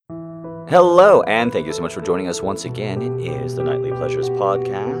Hello, and thank you so much for joining us once again. It is the Nightly Pleasures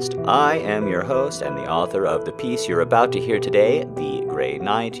Podcast. I am your host and the author of the piece you're about to hear today, The Grey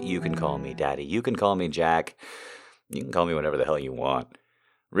Knight. You can call me Daddy. You can call me Jack. You can call me whatever the hell you want.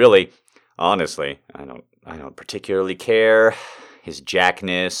 Really, honestly, I don't particularly care. His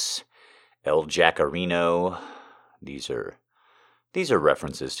Jackness, El Jackarino. These are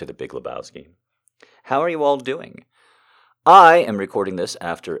references to the Big Lebowski. How are you all doing? I am recording this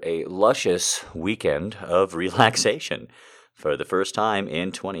after a luscious weekend of relaxation. For the first time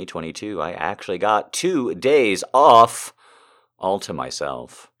in 2022, I actually got 2 days off all to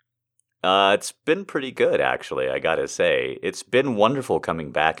myself. It's been pretty good, actually, I gotta say. It's been wonderful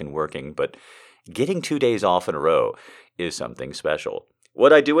coming back and working, but getting 2 days off in a row is something special.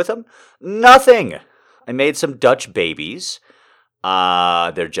 What'd I do with them? Nothing! I made some Dutch babies.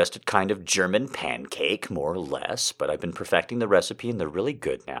 They're just a kind of German pancake, more or less, but I've been perfecting the recipe and they're really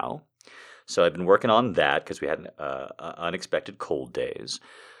good now. So I've been working on that because we had unexpected cold days.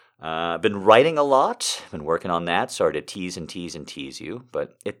 I've been writing a lot, been working on that. Sorry to tease you,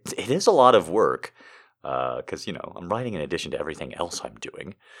 but it is a lot of work because, I'm writing in addition to everything else I'm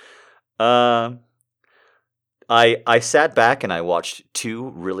doing. I sat back and I watched 2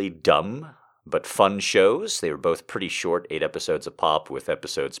 really dumb but fun shows. They were both pretty short, 8 episodes a pop, with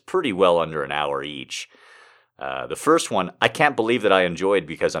episodes pretty well under an hour each. The first one, I can't believe that I enjoyed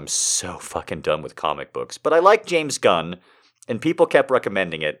because I'm so fucking done with comic books. But I like James Gunn, and people kept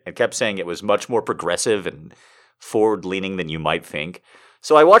recommending it and kept saying it was much more progressive and forward-leaning than you might think.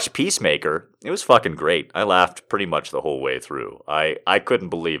 So I watched Peacemaker. It was fucking great. I laughed pretty much the whole way through. I couldn't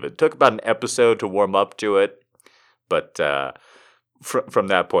believe it. It took about an episode to warm up to it, but From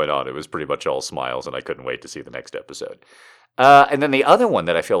that point on, it was pretty much all smiles, and I couldn't wait to see the next episode. And then the other one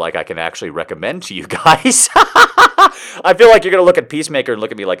that I feel like I can actually recommend to you guys, I feel like you're going to look at Peacemaker and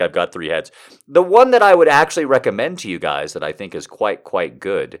look at me like I've got 3 heads. The one that I would actually recommend to you guys that I think is quite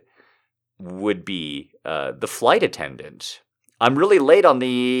good would be The Flight Attendant. I'm really late on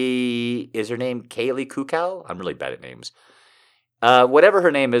is her name Kaylee Kukow? I'm really bad at names. Whatever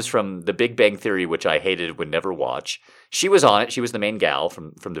her name is from The Big Bang Theory, which I hated, would never watch. She was on it. She was the main gal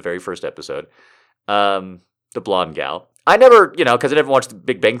from the very first episode. The blonde gal. I never, because I never watched The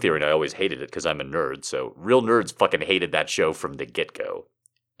Big Bang Theory, and I always hated it because I'm a nerd. So real nerds fucking hated that show from the get-go.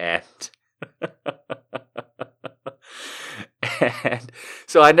 And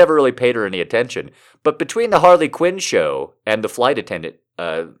so I never really paid her any attention. But between the Harley Quinn show and The Flight Attendant,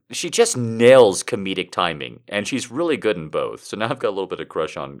 she just nails comedic timing, and she's really good in both. So now I've got a little bit of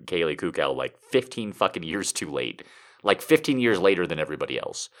crush on Kaylee Kukow, like 15 fucking years too late. Like 15 years later than everybody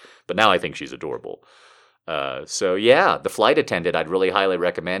else. But now I think she's adorable. So yeah, The Flight Attendant, I'd really highly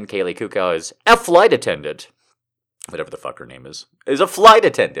recommend. Kaylee Kukow is a flight attendant. Whatever the fuck her name is a flight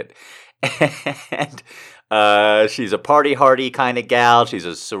attendant. And she's a party-hardy kind of gal. She's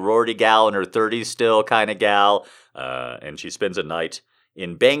a sorority gal in her 30s still kind of gal. And she spends a night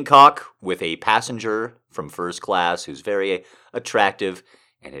in Bangkok with a passenger from first class who's very attractive,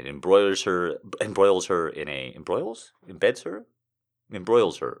 and it embroils her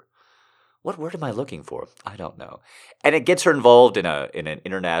What word am I looking for? I don't know. And it gets her involved in an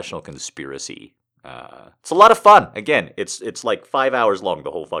international conspiracy. It's a lot of fun. Again, it's like 5 hours long,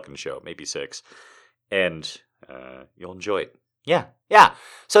 the whole fucking show, maybe 6, and you'll enjoy it. Yeah.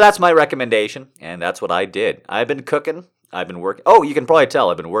 So that's my recommendation, and that's what I did. I've been cooking. I've been working. Oh, you can probably tell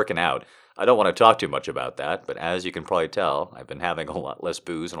I've been working out. I don't want to talk too much about that, but as you can probably tell, I've been having a lot less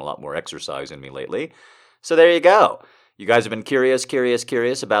booze and a lot more exercise in me lately. So there you go. You guys have been curious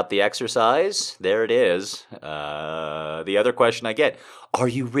about the exercise. There it is. The other question I get, are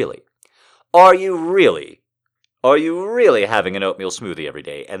you really having an oatmeal smoothie every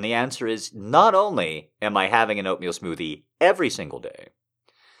day? And the answer is, not only am I having an oatmeal smoothie every single day,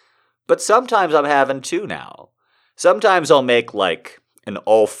 but sometimes I'm having 2 now. Sometimes I'll make like an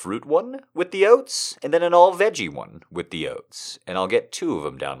all-fruit one with the oats, and then an all-veggie one with the oats. And I'll get 2 of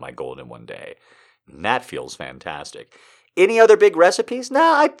them down my goal in one day. And that feels fantastic. Any other big recipes?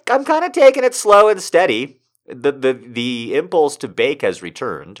 Nah, I'm kind of taking it slow and steady. The impulse to bake has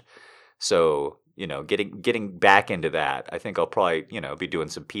returned. So, getting back into that. I think I'll probably, be doing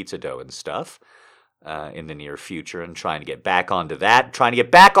some pizza dough and stuff in the near future and trying to get back onto that. Trying to get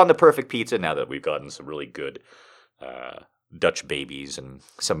back on the perfect pizza now that we've gotten some really good Dutch babies and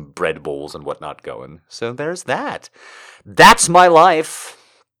some bread bowls and whatnot going. So there's that. That's my life.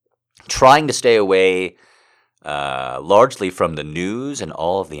 Trying to stay away largely from the news and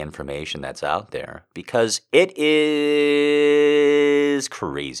all of the information that's out there because it is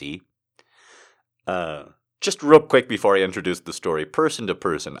crazy. just real quick before I introduce the story, person to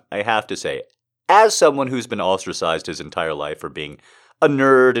person, I have to say, as someone who's been ostracized his entire life for being a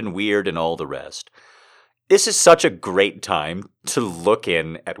nerd and weird and all the rest, this is such a great time to look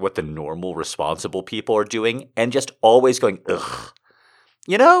in at what the normal, responsible people are doing and just always going, ugh.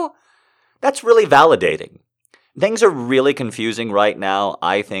 You know, that's really validating. Things are really confusing right now,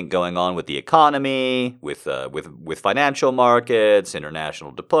 I think, going on with the economy, with financial markets,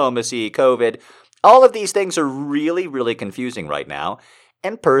 international diplomacy, COVID. All of these things are really, really confusing right now.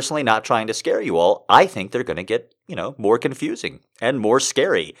 And personally, not trying to scare you all, I think they're going to get, more confusing and more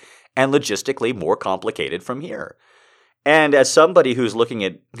scary and logistically more complicated from here. And as somebody who's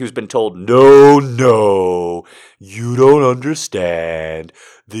been told, no, you don't understand.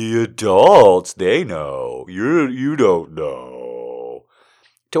 The adults, they know. You don't know.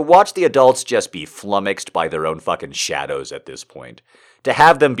 To watch the adults just be flummoxed by their own fucking shadows at this point. To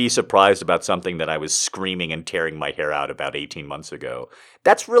have them be surprised about something that I was screaming and tearing my hair out about 18 months ago.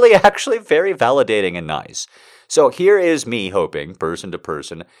 That's really actually very validating and nice. So here is me hoping, person to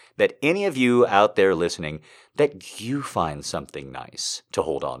person, that any of you out there listening, that you find something nice to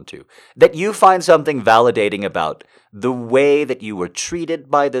hold on to. That you find something validating about the way that you were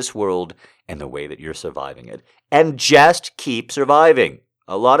treated by this world and the way that you're surviving it. And just keep surviving.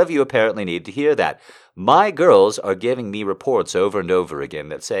 A lot of you apparently need to hear that. My girls are giving me reports over and over again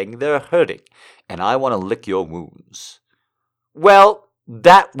that saying they're hurting and I want to lick your wounds. Well,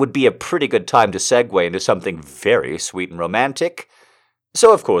 that would be a pretty good time to segue into something very sweet and romantic.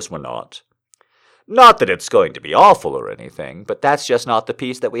 So of course we're not. Not that it's going to be awful or anything, but that's just not the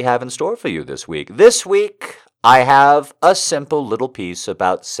piece that we have in store for you this week. This week, I have a simple little piece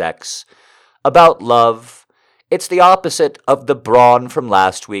about sex, about love. It's the opposite of the brawn from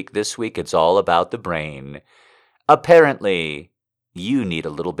last week. This week, it's all about the brain. Apparently, you need a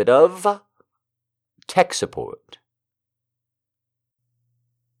little bit of tech support.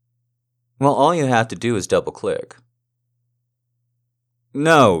 Well, all you have to do is double-click.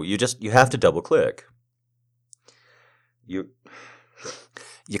 No, you have to double-click. You're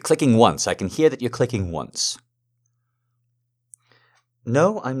clicking once. I can hear that you're clicking once.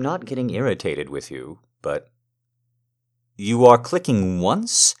 No, I'm not getting irritated with you, but you are clicking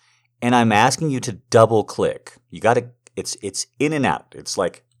once, and I'm asking you to double-click. You gotta, it's in and out. It's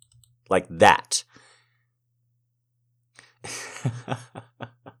like that.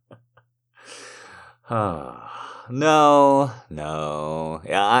 No.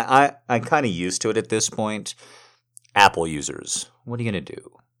 Yeah, I'm kind of used to it at this point. Apple users, what are you going to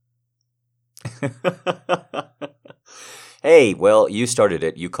do? Hey, well, you started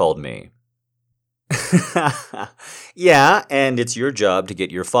it. You called me. Yeah, and it's your job to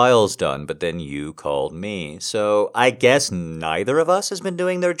get your files done, but then you called me. So I guess neither of us has been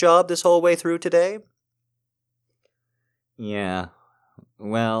doing their job this whole way through today? Yeah,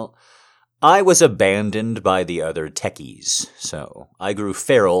 well, I was abandoned by the other techies, so I grew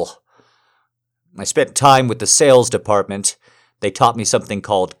feral. I spent time with the sales department. They taught me something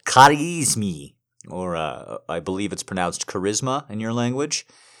called charisma, or I believe it's pronounced charisma in your language.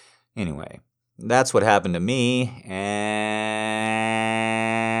 Anyway, that's what happened to me, and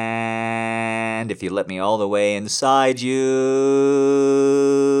if you let me all the way inside you,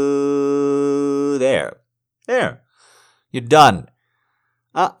 there, you're done.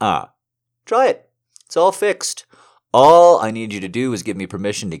 Try it. It's all fixed. All I need you to do is give me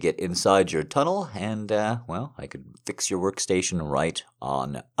permission to get inside your tunnel, and, I could fix your workstation right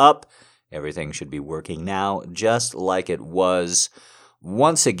on up. Everything should be working now, just like it was.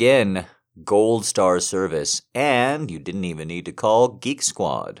 Once again, Gold Star service, and you didn't even need to call Geek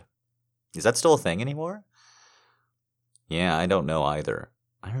Squad. Is that still a thing anymore? Yeah, I don't know either.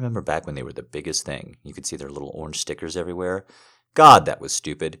 I remember back when they were the biggest thing. You could see their little orange stickers everywhere. God, that was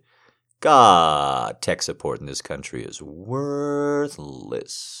stupid. God, tech support in this country is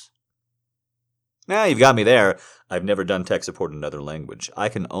worthless. Now, you've got me there. I've never done tech support in another language. I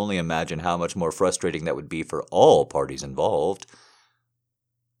can only imagine how much more frustrating that would be for all parties involved.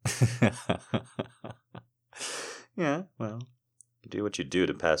 Yeah, well, you do what you do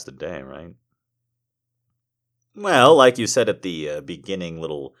to pass the day, right? Well, like you said at the beginning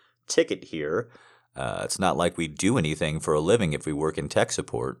little ticket here, it's not like we do anything for a living if we work in tech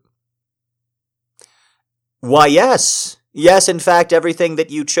support. Why, yes. Yes, in fact, everything that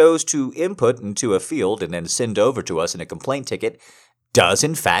you chose to input into a field and then send over to us in a complaint ticket does,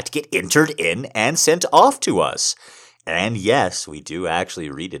 in fact, get entered in and sent off to us. And yes, we do actually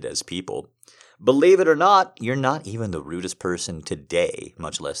read it as people. Believe it or not, you're not even the rudest person today,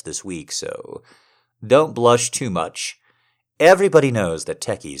 much less this week, so don't blush too much. Everybody knows that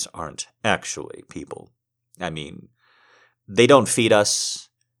techies aren't actually people. I mean, they don't feed us.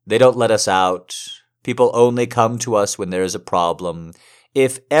 They don't let us out. People only come to us when there is a problem.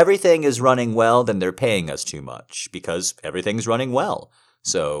 If everything is running well, then they're paying us too much because everything's running well.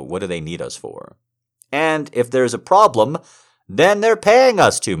 So what do they need us for? And if there's a problem, then they're paying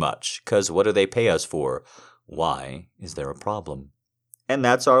us too much because what do they pay us for? Why is there a problem? And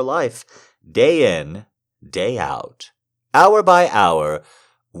that's our life. Day in, day out, hour by hour,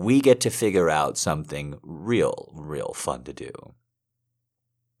 we get to figure out something real fun to do.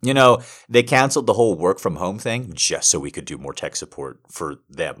 You know, they canceled the whole work from home thing just so we could do more tech support for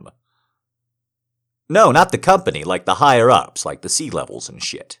them. No, not the company, like the higher ups, like the C-levels and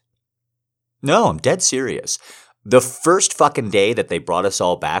shit. No, I'm dead serious. The first fucking day that they brought us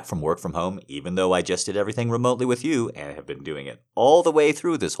all back from work from home, even though I just did everything remotely with you and have been doing it all the way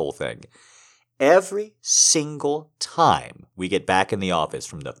through this whole thing, every single time we get back in the office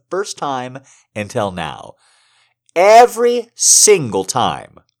from the first time until now, every single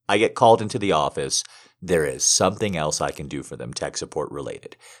time I get called into the office, there is something else I can do for them tech support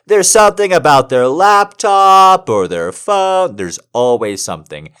related. There's something about their laptop or their phone. There's always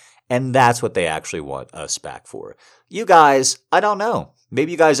something. And that's what they actually want us back for. You guys, I don't know.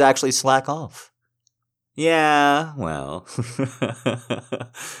 Maybe you guys actually slack off. Yeah, well,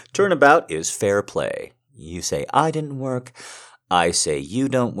 turnabout is fair play. You say I didn't work. I say you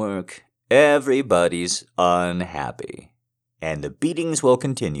don't work. Everybody's unhappy. And the beatings will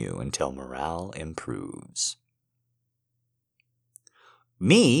continue until morale improves.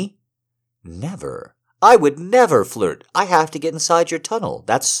 Me? Never. I would never flirt. I have to get inside your tunnel.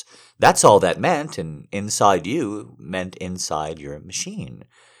 That's all that meant, and inside you meant inside your machine.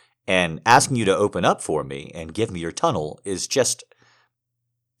 And asking you to open up for me and give me your tunnel is just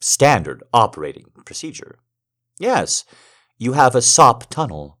standard operating procedure. Yes, you have a sop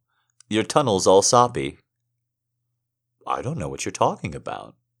tunnel. Your tunnel's all soppy. I don't know what you're talking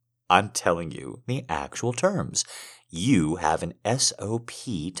about. I'm telling you the actual terms. You have an SOP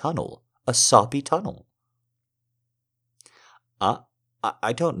tunnel, a soppy tunnel.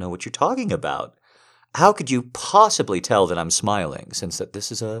 I don't know what you're talking about. How could you possibly tell that I'm smiling since that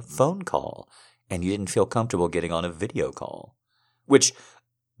this is a phone call and you didn't feel comfortable getting on a video call? Which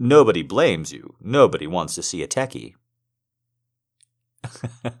nobody blames you. Nobody wants to see a techie.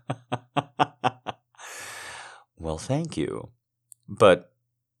 Well, thank you. But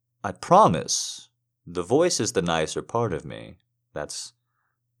I promise the voice is the nicer part of me. That's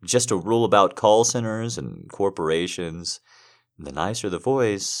just a rule about call centers and corporations. The nicer the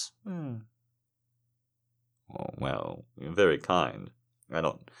voice, oh, well, you're very kind. I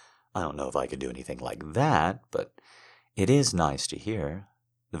don't know if I could do anything like that, but it is nice to hear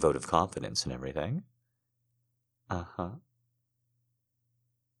the vote of confidence and everything. Uh-huh.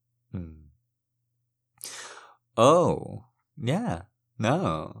 Oh, yeah.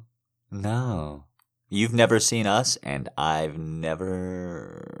 No. You've never seen us, and I've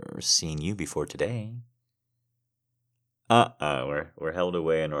never seen you before today. We're held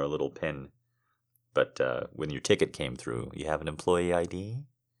away in our little pen. But when your ticket came through, you have an employee ID?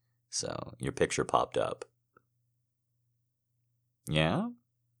 So your picture popped up. Yeah?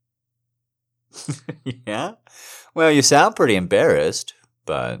 Yeah? Well, you sound pretty embarrassed,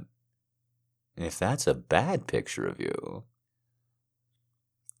 but if that's a bad picture of you,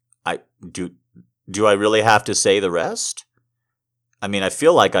 do I really have to say the rest? I mean, I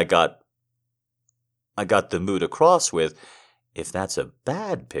feel like I got the mood across with, if that's a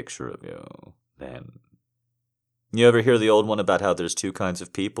bad picture of you, then... You ever hear the old one about how there's two kinds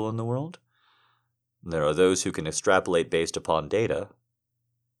of people in the world? There are those who can extrapolate based upon data.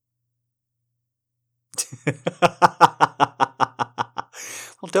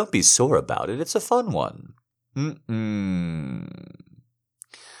 Well, don't be sore about it. It's a fun one.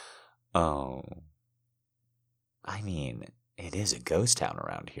 Oh. I mean, it is a ghost town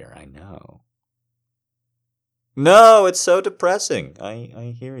around here, I know. No, it's so depressing.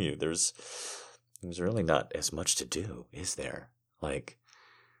 I hear you. There's really not as much to do, is there? Like,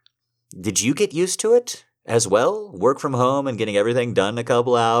 did you get used to it as well? Work from home and getting everything done in a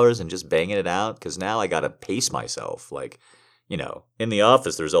couple hours and just banging it out? Because now I got to pace myself. Like, you know, in the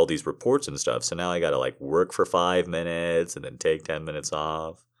office, there's all these reports and stuff. So now I got to, like, work for 5 minutes and then take 10 minutes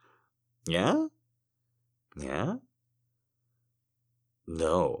off. Yeah? Yeah?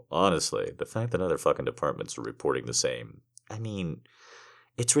 No, honestly, the fact that other fucking departments are reporting the same, I mean,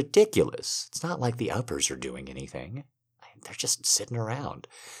 it's ridiculous. It's not like the uppers are doing anything. They're just sitting around.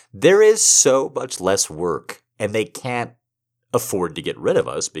 There is so much less work, and they can't afford to get rid of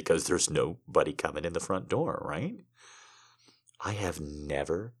us because there's nobody coming in the front door, right? I have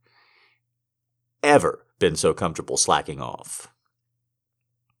never, ever been so comfortable slacking off.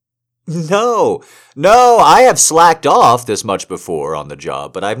 No, I have slacked off this much before on the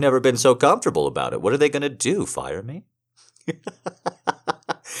job, but I've never been so comfortable about it. What are they going to do, fire me?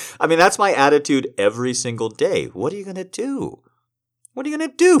 I mean, that's my attitude every single day. What are you going to do? What are you going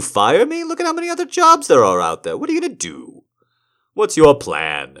to do, fire me? Look at how many other jobs there are out there. What are you going to do? What's your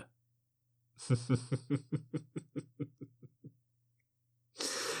plan?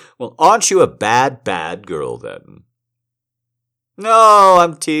 Well, aren't you a bad girl then? No,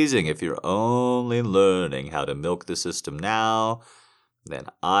 I'm teasing. If you're only learning how to milk the system now, then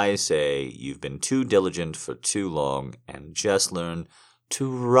I say you've been too diligent for too long and just learn to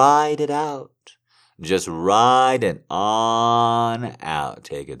ride it out. Just ride it on out.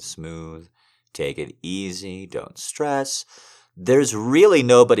 Take it smooth. Take it easy. Don't stress. There's really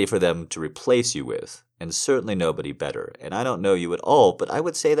nobody for them to replace you with, and certainly nobody better. And I don't know you at all, but I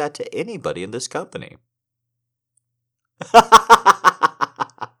would say that to anybody in this company.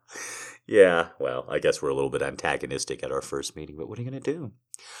 Yeah, well, I guess we're a little bit antagonistic at our first meeting, but what are you going to do?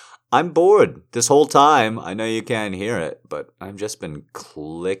 I'm bored this whole time. I know you can't hear it, but I've just been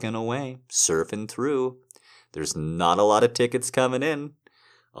clicking away, surfing through. There's not a lot of tickets coming in.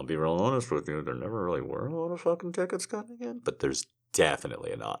 I'll be real honest with you, there never really were a lot of fucking tickets coming in, but there's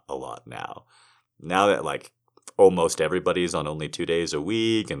definitely not a lot now. Now that, like, almost everybody's on only 2 days a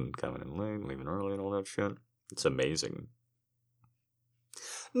week and coming in late, leaving early and all that shit, it's amazing.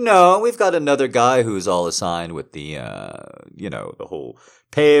 No, we've got another guy who's all assigned with the, the whole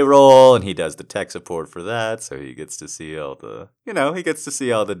payroll, and he does the tech support for that, so he gets to see all the, he gets to see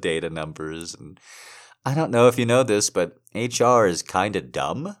all the data numbers. And I don't know if you know this, but HR is kind of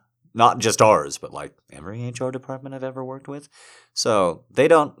dumb. Not just ours, but like every HR department I've ever worked with. So they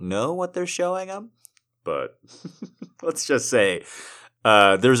don't know what they're showing them, but let's just say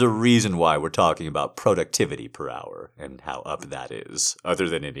there's a reason why we're talking about productivity per hour and how up that is, other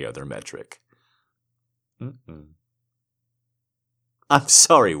than any other metric. I'm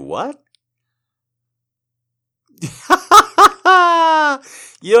sorry, what?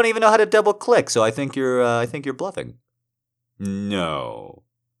 You don't even know how to double click, so I think you're bluffing. No.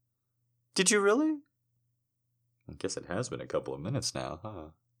 Did you really? I guess it has been a couple of minutes now, huh?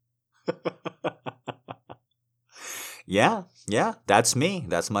 Yeah, that's me.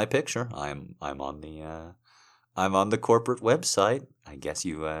 That's my picture. I'm on the corporate website. I guess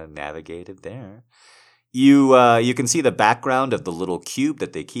you navigated there. You can see the background of the little cube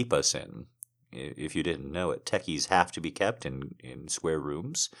that they keep us in. If you didn't know it, techies have to be kept in square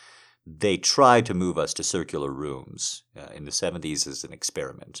rooms. They tried to move us to circular rooms in the 70s as an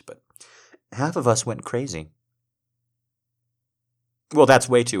experiment, but half of us went crazy. Well, that's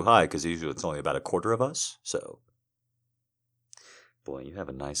way too high because usually it's only about a quarter of us, so... Boy, you have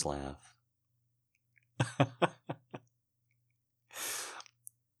a nice laugh.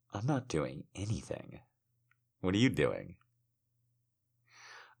 I'm not doing anything. What are you doing?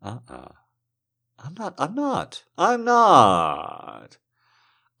 I'm not.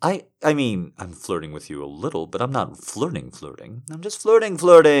 I mean, I'm flirting with you a little, but I'm not flirting. I'm just flirting.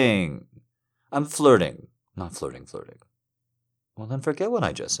 I'm flirting, not flirting. Well, then forget what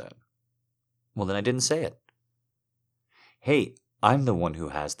I just said. Well, then I didn't say it. Hey, I'm the one who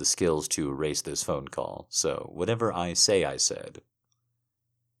has the skills to erase this phone call, so whatever I say I said.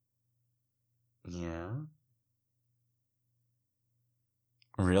 Yeah?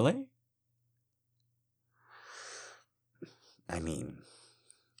 Really? I mean,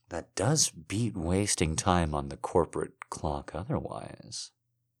 that does beat wasting time on the corporate clock otherwise.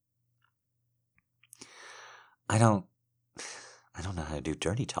 I don't know how to do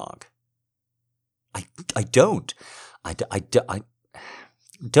dirty talk. I don't. I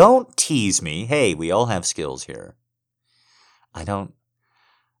don't tease me. Hey, we all have skills here. I don't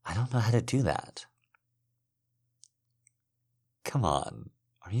know how to do that. Come on.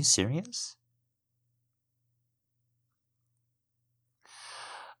 Are you serious?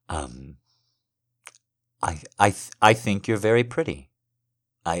 I think you're very pretty.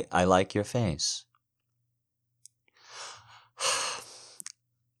 I like your face.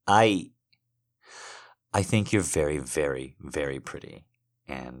 I think you're very, very, very pretty.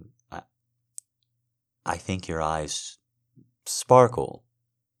 And I think your eyes sparkle.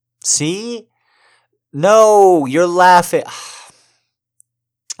 See? No, you're laughing.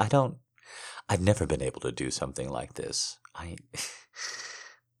 I've never been able to do something like this.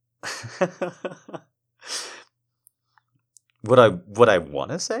 What I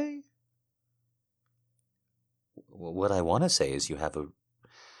want to say? What I want to say is you have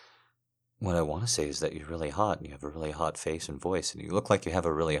what I want to say is that you're really hot, and you have a really hot face and voice, and you look like you have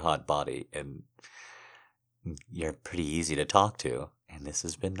a really hot body, and you're pretty easy to talk to. And this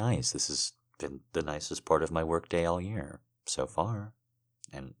has been nice. This has been the nicest part of my workday all year so far.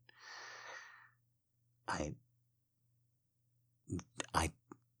 And I,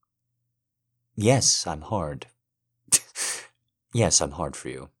 yes, I'm hard. Yes, I'm hard for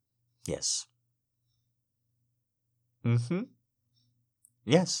you. Yes. Mm-hmm.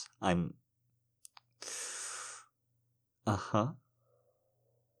 Yes, I'm. Uh-huh.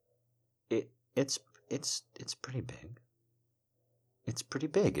 It's pretty big. It's pretty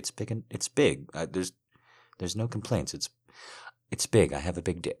big. It's big and it's big. There's no complaints. It's big. I have a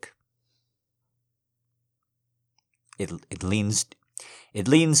big dick. It leans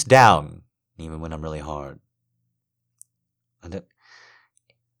down even when I'm really hard. And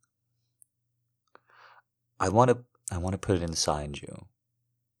I want to put it inside you.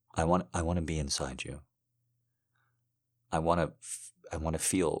 I want to be inside you. I want to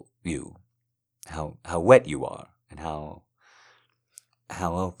feel you. How wet you are, and how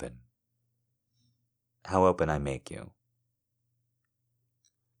open. How open I make you.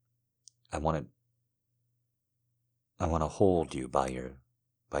 I want to hold you by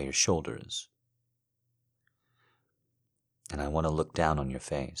your shoulders. And I want to look down on your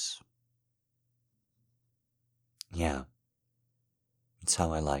face. Yeah. It's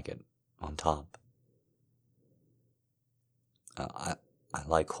how I like it, on top. I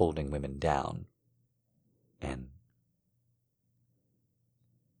like holding women down and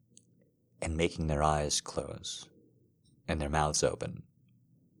making their eyes close and their mouths open.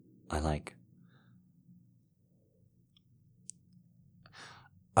 I like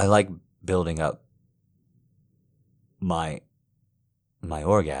building up my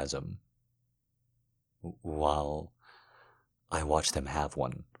orgasm while I watch them have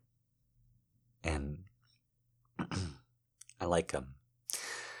one. And I like it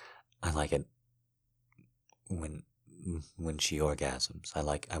when she orgasms. I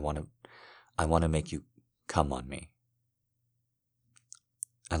want to make you come on me.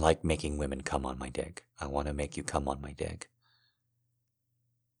 I like making women come on my dick. I want to make you come on my dick.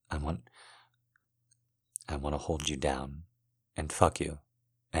 I want to hold you down and fuck you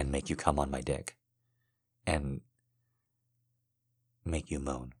and make you come on my dick and make you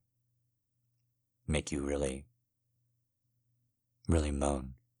moan. Make you really, really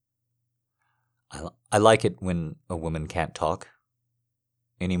moan. I like it when a woman can't talk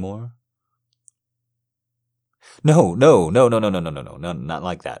anymore. No, not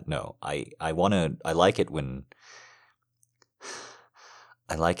like that. No, I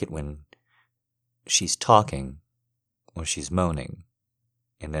like it when she's talking or she's moaning,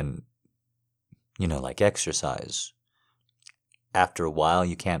 and then, like exercise. After a while,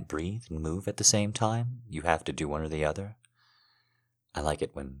 you can't breathe and move at the same time. You have to do one or the other. I like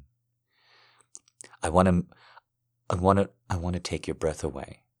it when I want to take your breath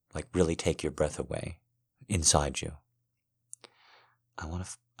away, like really take your breath away inside you. I want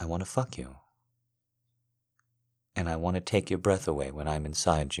to fuck you. And I want to take your breath away when I'm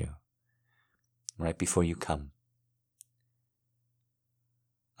inside you, right before you come.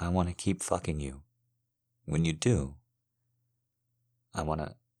 I want to keep fucking you. When you do, I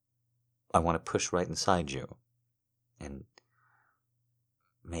want to push right inside you and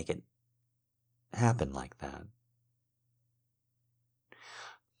make it happen like that.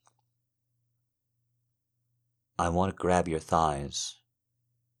 I want to grab your thighs,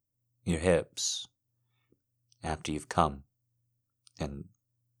 your hips, after you've come, and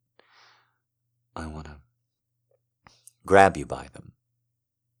I want to grab you by them.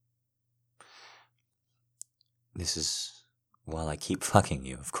 This is while I keep fucking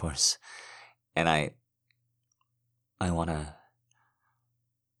you, of course, and I want to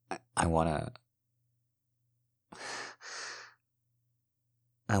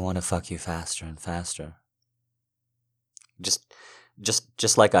fuck you faster and faster.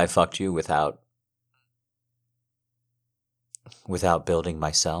 Just like I fucked you without building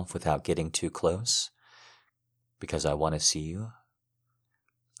myself, without getting too close, because I want to see you.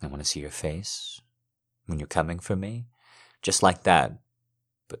 I want to see your face when you're coming for me, just like that.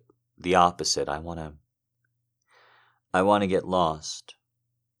 But the opposite. I want to get lost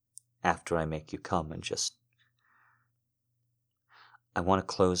after I make you come, and I want to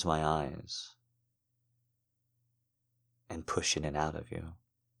close my eyes and push in and out of you.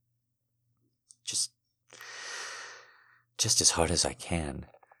 Just as hard as I can.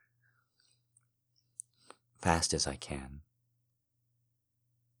 Fast as I can.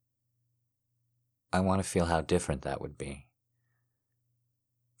 I want to feel how different that would be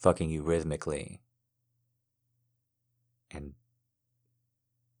fucking you rhythmically and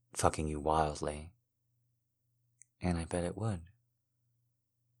fucking you wildly. And I bet it would.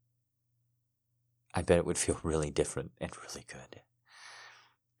 I bet it would feel really different and really good.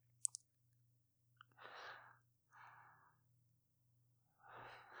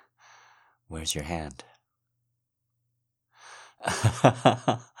 Where's your hand?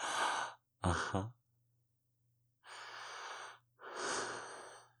 Uh-huh.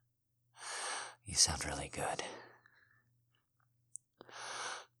 You sound really good.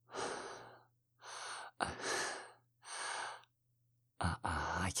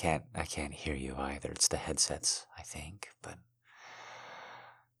 I can't hear you either. It's the headsets, I think, but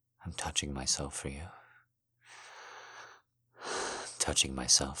I'm touching myself for you. Touching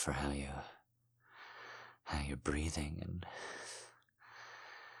myself for how you're breathing and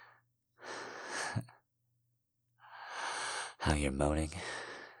how you're moaning.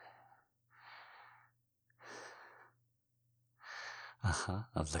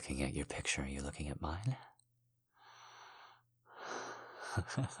 I'm looking at your picture. Are you looking at mine?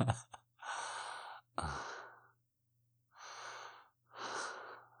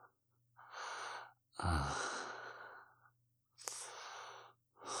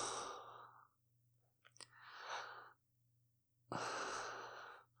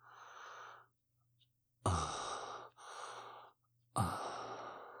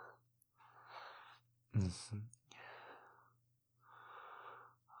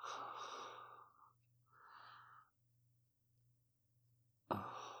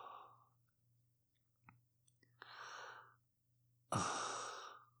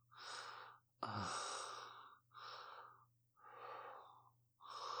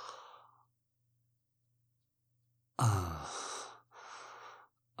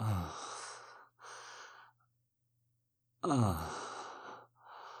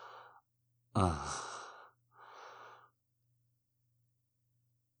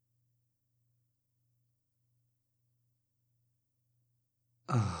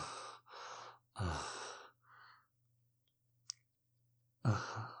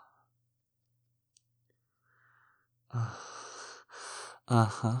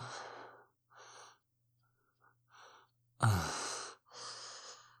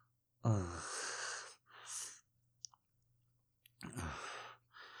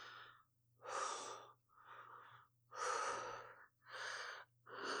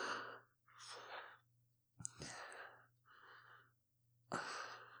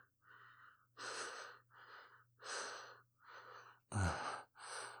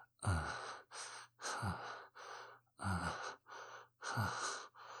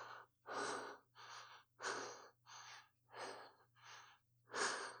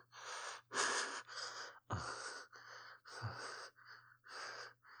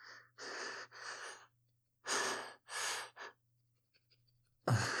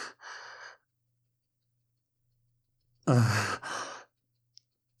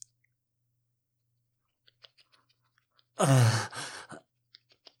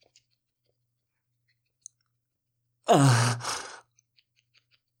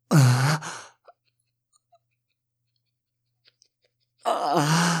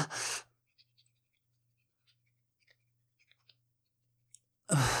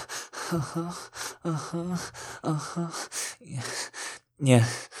 Mm-hmm. Uh-huh. Yeah. Yeah.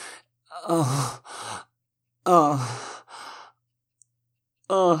 Oh. Oh.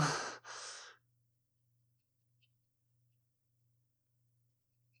 Oh.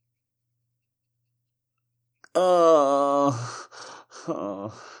 Oh.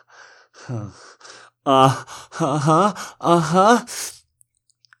 Oh. Uh-huh. Uh-huh.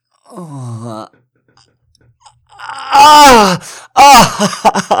 Oh. Ah! Ah!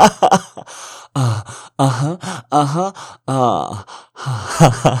 Uh-huh. Uh-huh. Oh.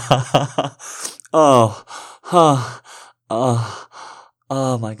 Oh. Oh.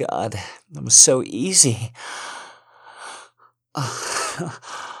 Oh my God. That was so easy. Oh.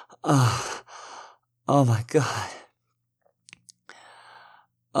 Oh my God.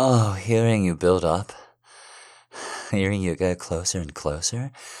 Oh, hearing you build up. Hearing you get closer and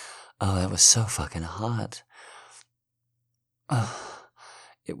closer. Oh, that was so fucking hot. Oh,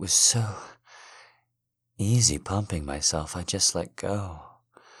 it was so easy pumping myself. I just let go.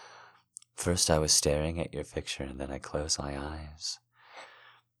 First I was staring at your picture and then I closed my eyes.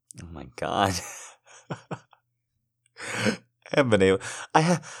 Oh my God.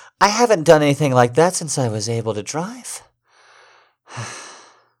 I haven't done anything like that since I was able to drive.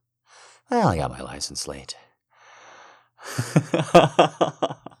 Well, I got my license late.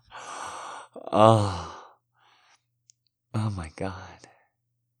 Oh. Oh my God.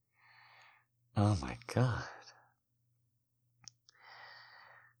 God.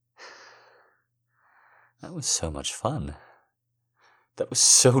 That was so much fun. That was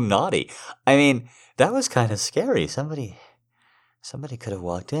so naughty. I mean, that was kind of scary. Somebody could have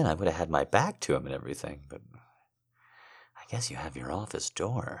walked in. I would have had my back to him and everything, but I guess you have your office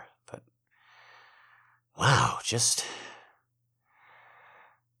door. But wow, just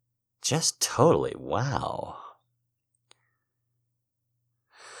totally wow.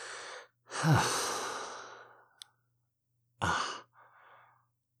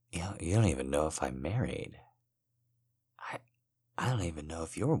 You don't even know if I'm married. I don't even know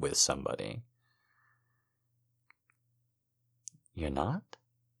if you're with somebody. You're not?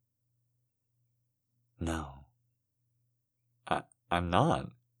 No. I'm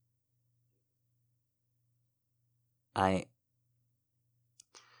not. I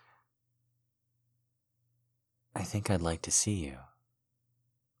think I'd like to see you.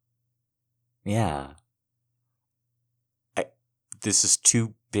 Yeah. This is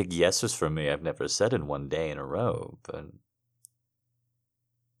two big yeses from me I've never said in one day in a row, but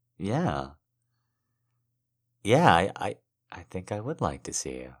yeah. Yeah, I think I would like to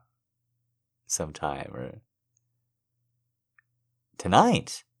see you sometime or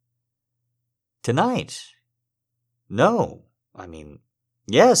tonight. Tonight. No. I mean,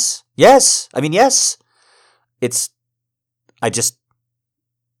 yes. Yes. I mean, yes.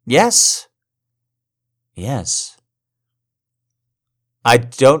 Yes. Yes. I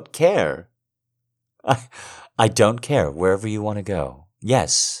don't care. I don't care wherever you want to go.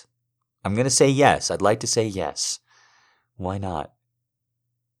 Yes. I'm going to say yes. I'd like to say yes. Why not?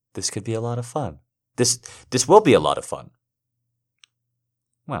 This could be a lot of fun. This will be a lot of fun.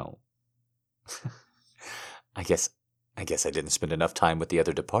 Well, I guess I didn't spend enough time with the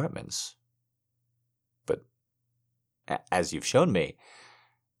other departments. But as you've shown me,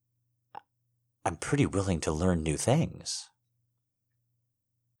 I'm pretty willing to learn new things.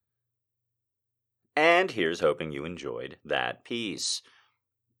 And here's hoping you enjoyed that piece.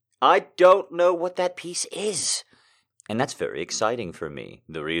 I don't know what that piece is. And that's very exciting for me.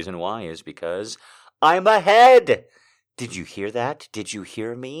 The reason why is because I'm ahead. Did you hear that? Did you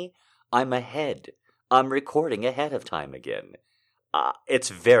hear me? I'm ahead. I'm recording ahead of time again. It's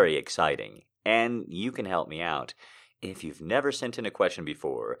very exciting. And you can help me out. If you've never sent in a question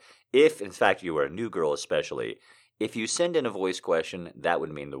before, if in fact you are a new girl especially, if you send in a voice question, that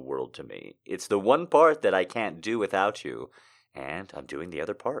would mean the world to me. It's the one part that I can't do without you, and I'm doing the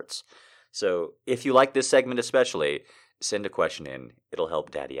other parts. So if you like this segment especially, send a question in. It'll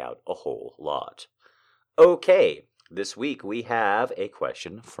help Daddy out a whole lot. Okay, this week we have a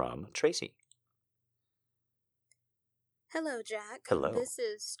question from Tracy. Hello, Jack. Hello. This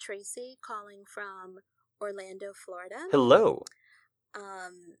is Tracy calling from Orlando, Florida. Hello.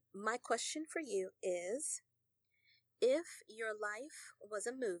 My question for you is, if your life was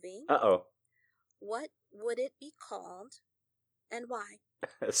a movie, what would it be called and why?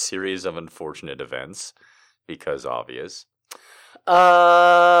 A series of unfortunate events, because obvious.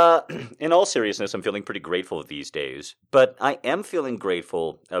 In all seriousness, I'm feeling pretty grateful these days, but I am feeling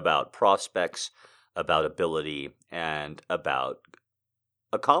grateful about prospects, about ability, and about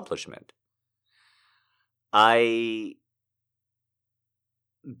accomplishment. I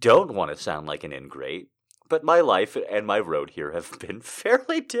don't want to sound like an ingrate, but my life and my road here have been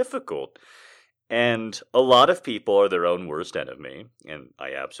fairly difficult. And a lot of people are their own worst enemy, and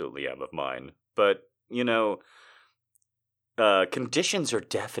I absolutely am of mine. But, conditions are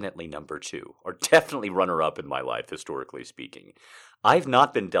definitely number two, or definitely runner-up in my life, historically speaking. I've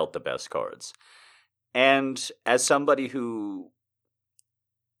not been dealt the best cards. And as somebody who...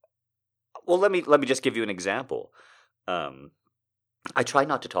 Well, let me just give you an example. I try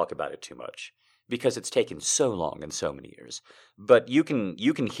not to talk about it too much, because it's taken so long and so many years. But you can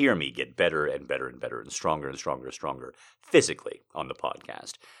hear me get better and better and better and stronger physically on the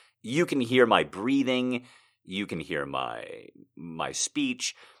podcast. You can hear my breathing. You can hear my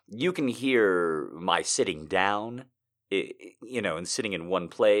speech. You can hear my sitting down, and sitting in one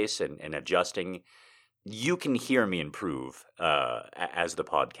place and adjusting. You can hear me improve as the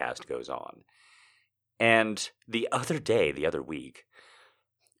podcast goes on. And the other week,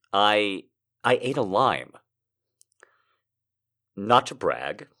 I ate a lime. Not to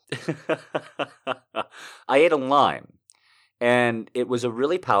brag. I ate a lime. And it was a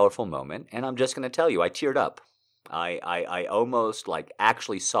really powerful moment, and I'm just going to tell you, I teared up. I almost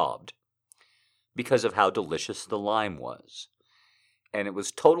actually sobbed because of how delicious the lime was. And it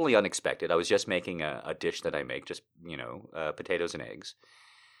was totally unexpected. I was just making a dish that I make, just, potatoes and eggs.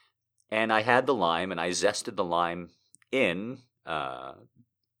 And I had the lime, and I zested the lime in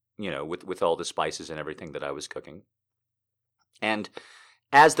with all the spices and everything that I was cooking. And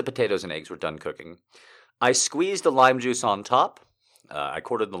as the potatoes and eggs were done cooking, I squeezed the lime juice on top. I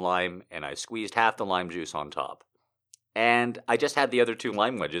quartered the lime, and I squeezed half the lime juice on top. And I just had the other 2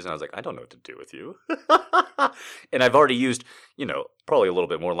 lime wedges, and I was like, I don't know what to do with you. And I've already used, probably a little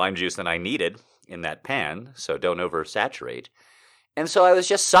bit more lime juice than I needed in that pan, so don't oversaturate. And so I was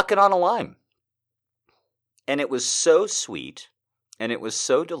just sucking on a lime. And it was so sweet, and it was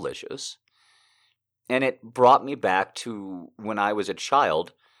so delicious, and it brought me back to when I was a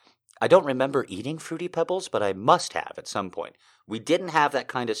child. I don't remember eating Fruity Pebbles, but I must have at some point. We didn't have that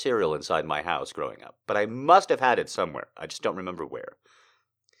kind of cereal inside my house growing up, but I must have had it somewhere. I just don't remember where.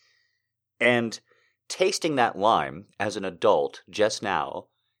 And tasting that lime as an adult just now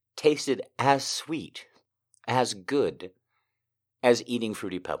tasted as sweet, as good as eating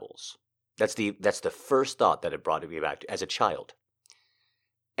Fruity Pebbles. That's the first thought that it brought me back to as a child.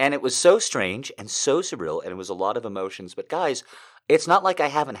 And it was so strange and so surreal, and it was a lot of emotions. But guys, it's not like I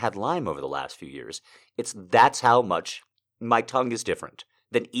haven't had lime over the last few years. That's how much my tongue is different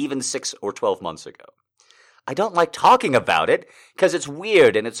than even 6 or 12 months ago. I don't like talking about it because it's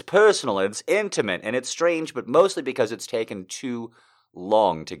weird and it's personal and it's intimate and it's strange, but mostly because it's taken too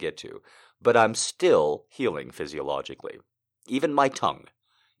long to get to. But I'm still healing physiologically. Even my tongue,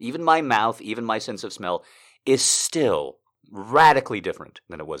 even my mouth, even my sense of smell is still radically different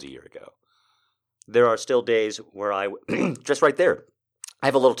than it was a year ago. There are still days where just right there, I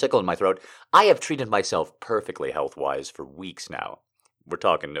have a little tickle in my throat. I have treated myself perfectly health-wise for weeks now. We're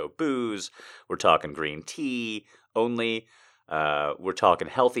talking no booze. We're talking green tea only. We're talking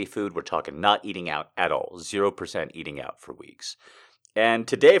healthy food. We're talking not eating out at all. 0% eating out for weeks. And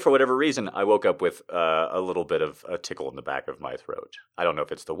today, for whatever reason, I woke up with a little bit of a tickle in the back of my throat. I don't know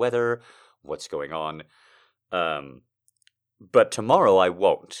if it's the weather, what's going on. But tomorrow I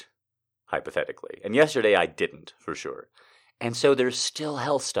won't, hypothetically. And yesterday I didn't, for sure. And so there's still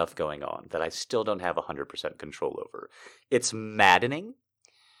health stuff going on that I still don't have 100% control over. It's maddening,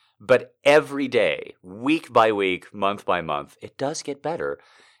 but every day, week by week, month by month, it does get better.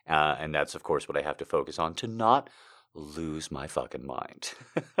 And that's, of course, what I have to focus on to not lose my fucking mind.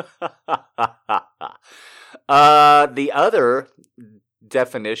 The other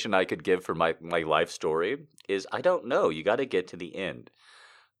definition I could give for my life story is I don't know. You got to get to the end.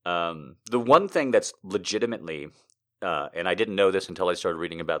 The one thing that's legitimately, and I didn't know this until I started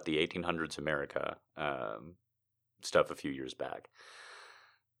reading about the 1800s America stuff a few years back.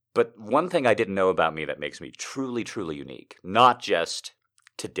 But one thing I didn't know about me that makes me truly, truly unique, not just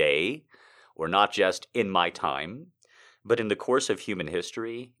today or not just in my time, but in the course of human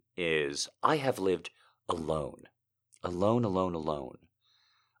history, is I have lived alone. Alone, alone, alone.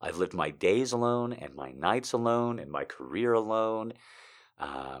 I've lived my days alone and my nights alone and my career alone.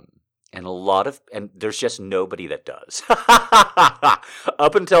 And there's just nobody that does.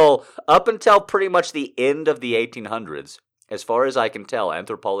 Up until pretty much the end of the 1800s, as far as I can tell,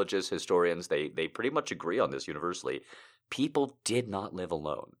 anthropologists, historians, they pretty much agree on this universally. People did not live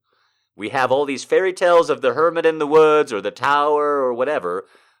alone. We have all these fairy tales of the hermit in the woods or the tower or whatever,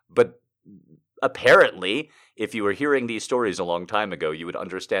 but apparently, if you were hearing these stories a long time ago, you would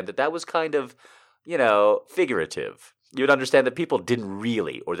understand that was kind of, figurative. You would understand that people didn't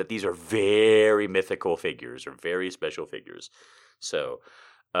really, or that these are very mythical figures or very special figures. So,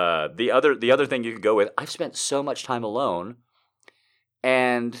 the other thing you could go with, I've spent so much time alone,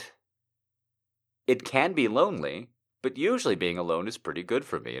 and it can be lonely, but usually being alone is pretty good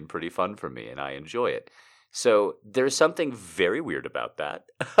for me and pretty fun for me, and I enjoy it. So there's something very weird about that.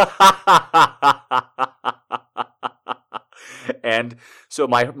 And so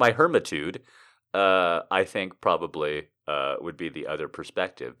my hermitude, I think probably would be the other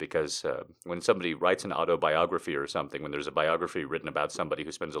perspective, because when somebody writes an autobiography or something, when there's a biography written about somebody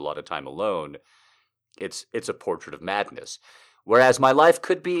who spends a lot of time alone, it's a portrait of madness. Whereas my life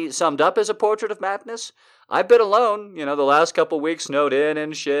could be summed up as a portrait of madness. I've been alone, the last couple weeks, snowed in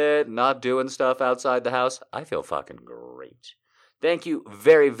and shit, not doing stuff outside the house. I feel fucking great. Thank you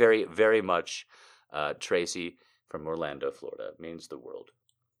very, very, very much, Tracy from Orlando, Florida. It means the world.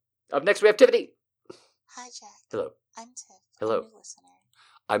 Up next, we have Tiffany. Hi, Jack. Hello. I'm Tiff. Hello. I'm a listener.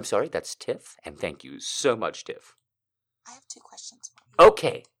 I'm sorry, that's Tiff, and thank you so much, Tiff. I have 2 questions for you.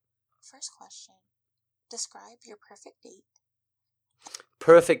 Okay. First question. Describe your perfect date.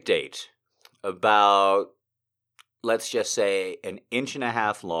 Perfect date. About, let's just say, 1.5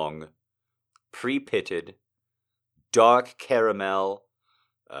 inches long, pre-pitted, dark caramel,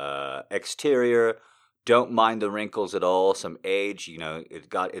 exterior. Don't mind the wrinkles at all. Some age,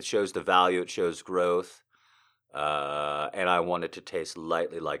 it shows the value. It shows growth. and I want it to taste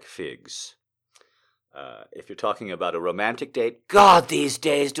lightly like figs. If you're talking about a romantic date, God, these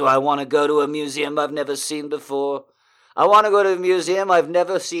days do I want to go to a museum I've never seen before. I want to go to a museum I've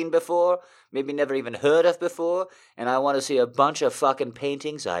never seen before, maybe never even heard of before, and I want to see a bunch of fucking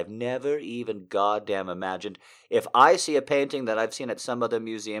paintings I've never even goddamn imagined. If I see a painting that I've seen at some other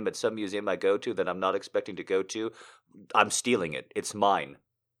museum, at some museum I go to that I'm not expecting to go to, I'm stealing it. It's mine.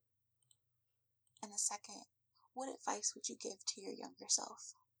 In a second, what advice would you give to your younger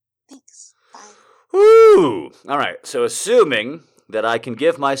self? Thanks. Bye. Ooh! Alright, so assuming that I can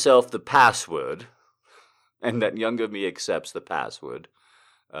give myself the password, and that younger me accepts the password,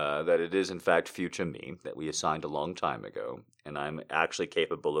 that it is in fact future me that we assigned a long time ago, and I'm actually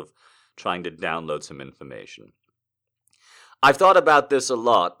capable of trying to download some information. I've thought about this a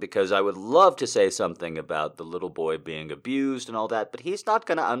lot because I would love to say something about the little boy being abused and all that, but he's not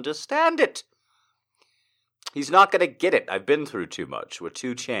going to understand it. He's not going to get it. I've been through too much. We're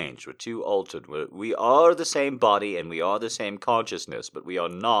too changed. We're too altered. We are the same body and we are the same consciousness, but we are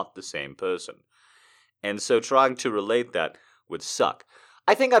not the same person. And so trying to relate that would suck.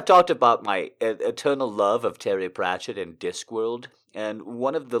 I think I've talked about my eternal love of Terry Pratchett and Discworld, and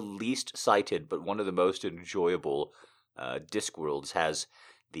one of the least cited but one of the most enjoyable Discworlds has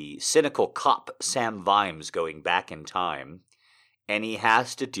the cynical cop Sam Vimes going back in time, and he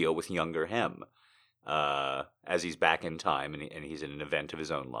has to deal with younger him as he's back in time, and he's in an event of his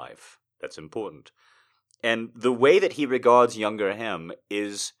own life. That's important. And the way that he regards younger him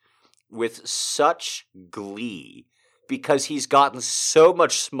is with such glee, because he's gotten so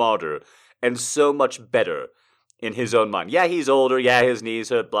much smarter and so much better in his own mind. Yeah, he's older. Yeah, his knees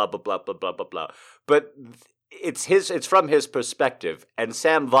hurt. Blah blah blah blah blah blah blah. But it's from his perspective. And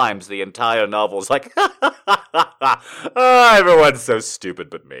Sam Vimes, the entire novel, is like, oh, everyone's so stupid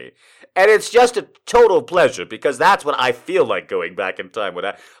but me. And it's just a total pleasure because that's what I feel like going back in time.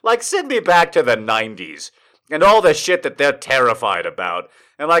 Like, send me back to the 90s and all the shit that they're terrified about.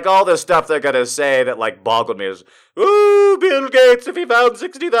 And, like, all the stuff they're going to say that, like, boggled me is, ooh, Bill Gates, if he found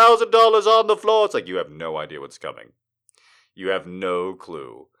 $60,000 on the floor. It's like, you have no idea what's coming. You have no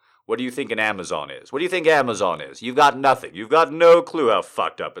clue. What do you think an Amazon is? What do you think Amazon is? You've got nothing. You've got no clue how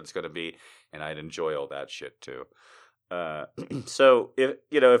fucked up it's going to be. And I'd enjoy all that shit, too. So,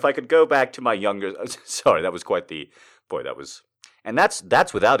 if I could go back to my younger... Sorry, that was quite the... Boy, that was... And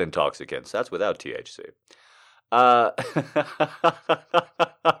that's without intoxicants. That's without THC.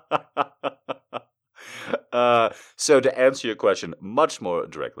 So to answer your question much more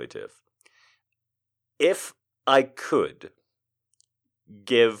directly, Tiff, if I could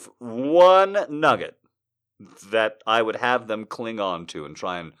give one nugget that I would have them cling on to and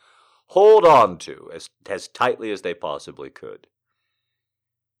try and hold on to as tightly as they possibly could,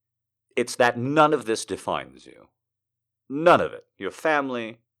 it's that none of this defines you. None of it. Your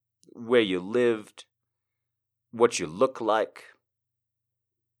family, where you lived, what you look like,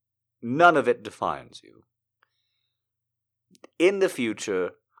 none of it defines you. In the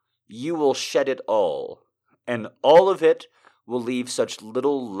future, you will shed it all, and all of it will leave such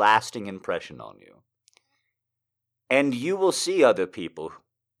little lasting impression on you. And you will see other people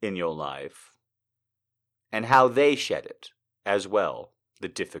in your life and how they shed it as well, the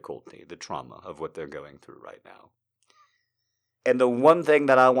difficulty, the trauma of what they're going through right now. And the one thing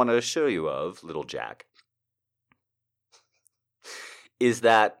that I want to assure you of, little Jack, is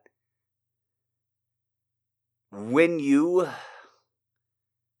that when you,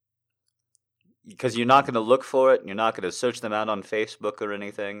 because you're not going to look for it, you're not going to search them out on Facebook or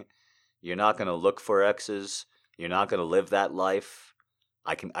anything, you're not going to look for exes, you're not going to live that life,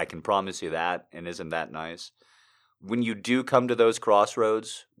 I can promise you that, and isn't that nice? When you do come to those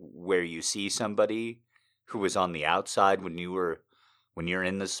crossroads where you see somebody who was on the outside when you're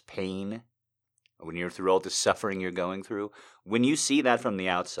in this pain, when you're through all the suffering you're going through, when you see that from the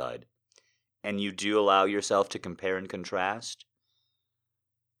outside, and you do allow yourself to compare and contrast,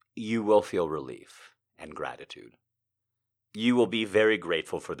 you will feel relief and gratitude. You will be very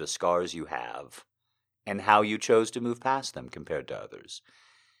grateful for the scars you have and how you chose to move past them compared to others.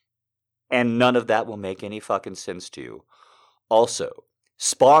 And none of that will make any fucking sense to you. Also,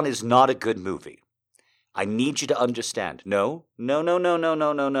 Spawn is not a good movie. I need you to understand. No.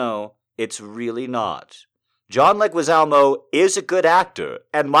 It's really not. John Leguizamo is a good actor,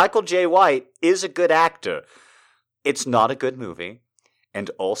 and Michael J. White is a good actor. It's not a good movie. And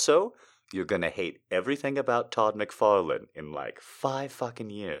also, you're going to hate everything about Todd McFarlane in like 5 fucking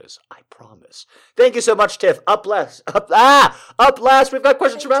years. I promise. Thank you so much, Tiff. Up last. Up last. We've got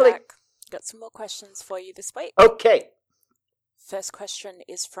questions from Ellie. Got some more questions for you this week. Okay. First question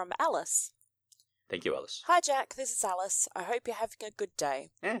is from Alice. Thank you, Alice. Hi, Jack. This is Alice. I hope you're having a good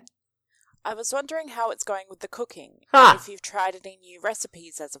day. I was wondering how it's going with the cooking, and if you've tried any new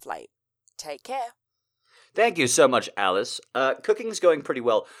recipes as of late. Take care. Thank you so much, Alice. Cooking's going pretty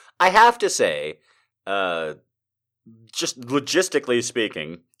well. I have to say, just logistically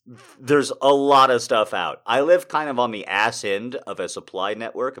speaking, there's a lot of stuff out. I live kind of on the ass end of a supply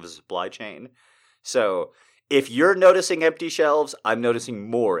network, of a supply chain. So if you're noticing empty shelves, I'm noticing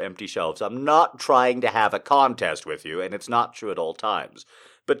more empty shelves. I'm not trying to have a contest with you, and it's not true at all times.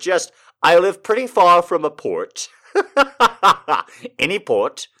 But just, I live pretty far from a port. Any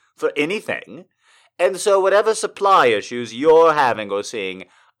port, for anything. And so whatever supply issues you're having or seeing,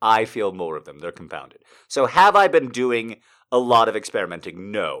 I feel more of them. They're compounded. So have I been doing a lot of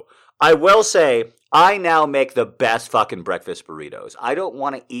experimenting? No. I will say, I now make the best fucking breakfast burritos. I don't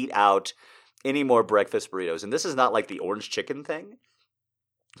want to eat out any more breakfast burritos. And this is not like the orange chicken thing,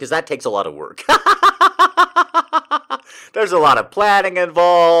 because that takes a lot of work. There's a lot of planning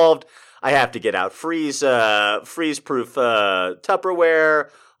involved. I have to get out freeze-proof Tupperware.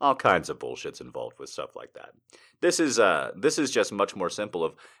 All kinds of bullshit's involved with stuff like that. This is just much more simple.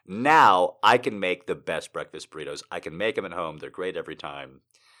 Of now, I can make the best breakfast burritos. I can make them at home. They're great every time.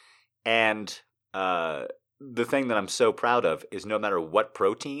 And the thing that I'm so proud of is no matter what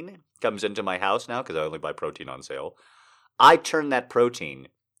protein comes into my house now, because I only buy protein on sale, I turn that protein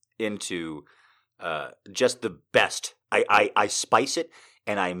into just the best. I spice it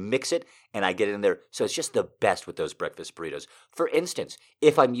and I mix it and I get it in there. So it's just the best with those breakfast burritos. For instance,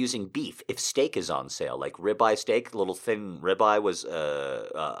 if I'm using beef, if steak is on sale, like ribeye steak, the little thin ribeye was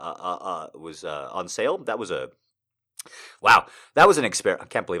on sale. That was an experiment. I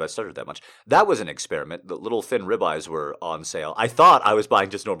can't believe I stuttered that much. That was an experiment. The little thin ribeyes were on sale. I thought I was buying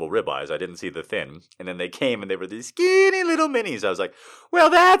just normal ribeyes. I didn't see the thin. And then they came and they were these skinny little minis. I was like, well,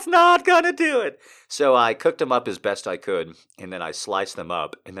 that's not going to do it. So I cooked them up as best I could. And then I sliced them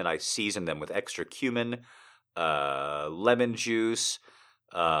up. And then I seasoned them with extra cumin, lemon juice,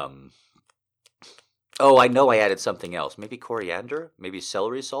 oh, I know I added something else. Maybe coriander? Maybe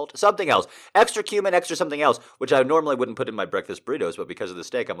celery salt? Something else. Extra cumin, extra something else, which I normally wouldn't put in my breakfast burritos, but because of the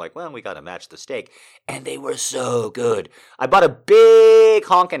steak, I'm like, well, we got to match the steak. And they were so good. I bought a big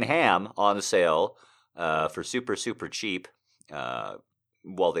honkin' ham on sale for super, super cheap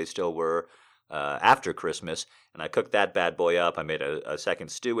while they still were after Christmas. And I cooked that bad boy up. I made a second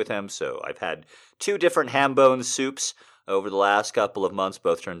stew with him. So I've had 2 different ham bone soups over the last couple of months.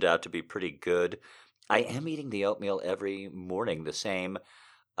 Both turned out to be pretty good. I am eating the oatmeal every morning the same.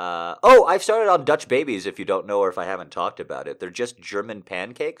 I've started on Dutch Babies, if you don't know or if I haven't talked about it. They're just German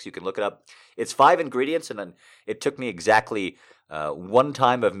pancakes. You can look it up. It's 5 ingredients, and then it took me exactly one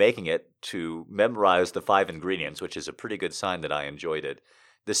time of making it to memorize the 5 ingredients, which is a pretty good sign that I enjoyed it.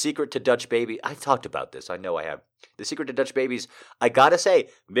 The secret to Dutch Baby, I've talked about this. I know I have. The secret to Dutch Babies, I gotta say,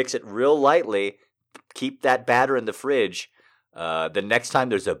 mix it real lightly. Keep that batter in the fridge. The next time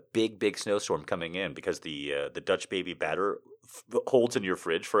there's a big snowstorm coming in, because the Dutch Baby batter holds in your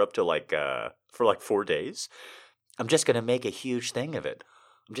fridge for up to like 4 days, I'm just gonna make a huge thing of it.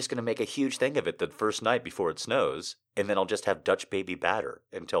 The first night before it snows, and then I'll just have Dutch Baby batter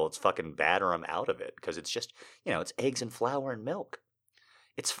until it's fucking batter I'm out of it, because it's just, it's eggs and flour and milk.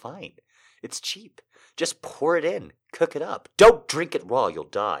 It's fine. It's cheap. Just pour it in. Cook it up. Don't drink it raw. You'll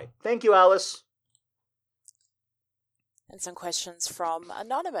die. Thank you, Alice. And some questions from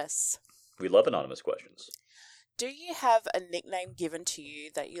Anonymous. We love anonymous questions. Do you have a nickname given to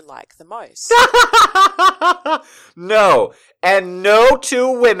you that you like the most? No. And no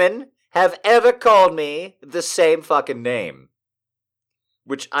 2 women have ever called me the same fucking name.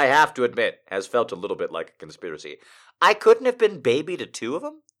 Which I have to admit has felt a little bit like a conspiracy. I couldn't have been baby to 2 of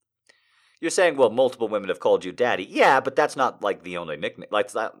them? You're saying, well, multiple women have called you daddy. Yeah, but that's not like the only nickname.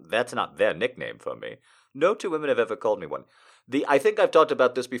 Like that's not their nickname for me. No 2 women have ever called me one. I think I've talked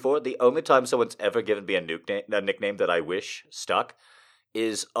about this before. The only time someone's ever given me a nickname that I wish stuck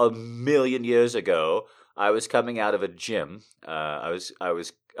is a million years ago. I was coming out of a gym. I was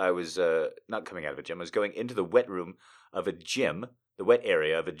not coming out of a gym. I was going into the wet room of a gym. The wet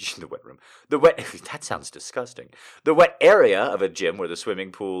area of the wet room. That sounds disgusting. The wet area of a gym where the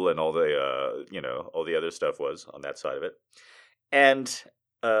swimming pool and all the all the other stuff was on that side of it. And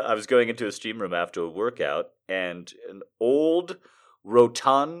I was going into a steam room after a workout, and an old,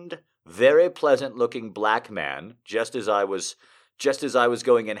 rotund, very pleasant-looking black man, just as I was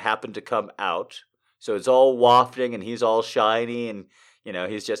going in, happened to come out. So it's all wafting, and he's all shiny, and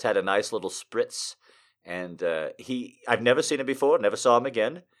he's just had a nice little spritz. And I've never seen him before, never saw him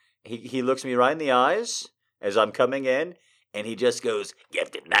again. He looks me right in the eyes as I'm coming in, and he just goes,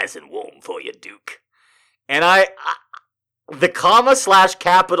 "Kept it nice and warm, one for you, Duke. And I the comma /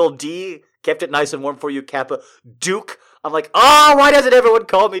 capital D kept it nice and warm for you, Kappa. Duke. I'm like, oh, why doesn't everyone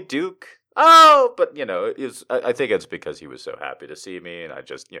call me Duke? Oh, but, I think it's because he was so happy to see me, and I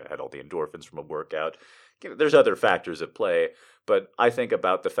just, had all the endorphins from a workout. There's other factors at play, but I think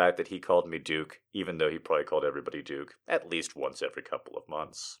about the fact that he called me Duke, even though he probably called everybody Duke, at least once every couple of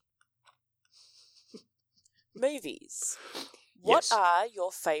months. Movies. What are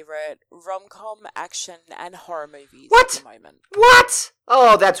your favorite rom-com, action, and horror movies at the moment? What?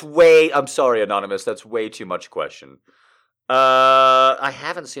 Oh, I'm sorry, Anonymous, that's way too much question. I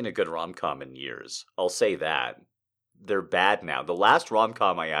haven't seen a good rom-com in years. I'll say that. They're bad now. The last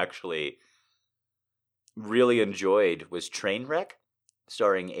rom-com I actually really enjoyed was Trainwreck,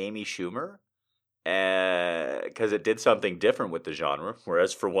 starring Amy Schumer, because it did something different with the genre,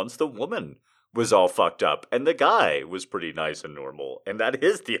 whereas for once the woman was all fucked up, and the guy was pretty nice and normal, and that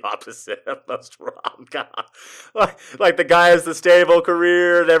is the opposite of most rom-com. Like the guy has the stable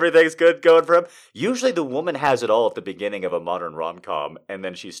career, and everything's good going for him. Usually the woman has it all at the beginning of a modern rom-com, and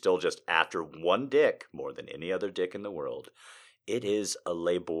then she's still just after one dick more than any other dick in the world. It is a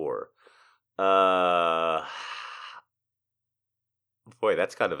labor. Boy,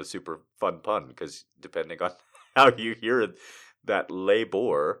 that's kind of a super fun pun, because depending on how you hear it, that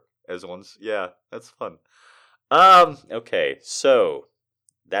labor... as one's, yeah, that's fun. Okay, so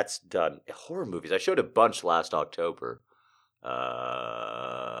that's done. Horror movies. I showed a bunch last October on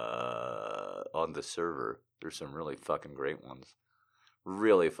the server. There's some really fucking great ones.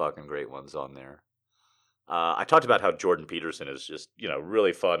 Really fucking great ones on there. I talked about how Jordan Peterson is just,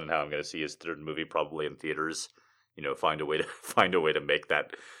 really fun, and how I'm going to see his third movie probably in theaters. Find a way to make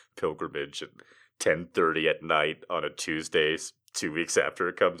that pilgrimage at 10:30 at night on a Tuesday, 2 weeks after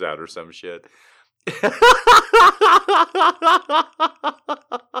it comes out or some shit.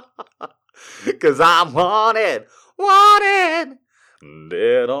 Cause I'm wanted,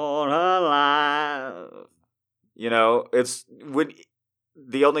 dead or alive. It's when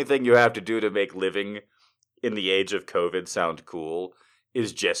the only thing you have to do to make living in the age of COVID sound cool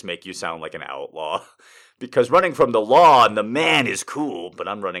is just make you sound like an outlaw. Because running from the law and the man is cool, but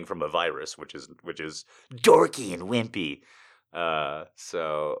I'm running from a virus, which is dorky and wimpy.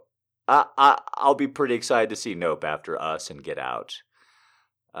 So I'll be pretty excited to see Nope after Us and Get Out.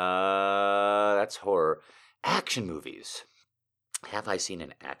 That's horror. Action movies. Have I seen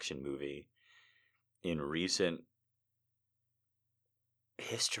an action movie in recent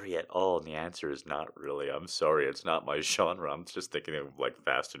history at all? And the answer is not really. I'm sorry, it's not my genre. I'm just thinking of like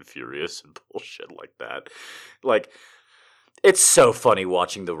Fast and Furious and bullshit like that. Like, it's so funny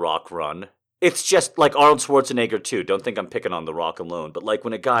watching The Rock run. It's just like Arnold Schwarzenegger too. Don't think I'm picking on The Rock alone, but like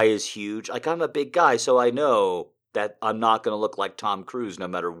when a guy is huge, like I'm a big guy, so I know that I'm not going to look like Tom Cruise no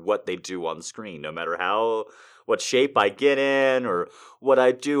matter what they do on screen, no matter what shape I get in or what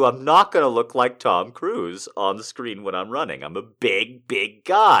I do. I'm not going to look like Tom Cruise on the screen when I'm running. I'm a big, big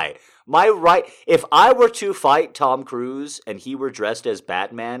guy. If I were to fight Tom Cruise and he were dressed as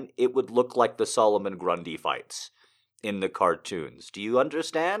Batman, it would look like the Solomon Grundy fights in the cartoons. Do you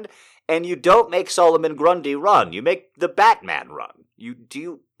understand? And you don't make Solomon Grundy run. You make the Batman run.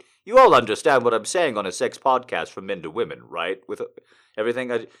 You all understand what I'm saying on a sex podcast from men to women, right? With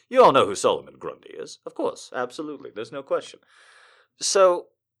everything, you all know who Solomon Grundy is. Of course, absolutely. There's no question. So,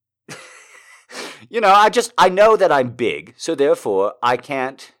 I know that I'm big, so therefore I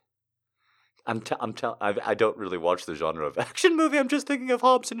can't. I don't really watch the genre of action movie. I'm just thinking of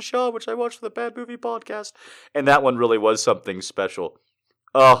Hobbs and Shaw, which I watched for the Bad Movie podcast, and that one really was something special.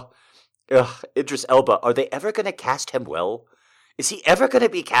 Idris Elba. Are they ever going to cast him well? Is he ever going to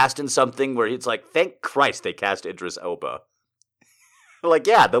be cast in something where it's like, thank Christ they cast Idris Elba? Like,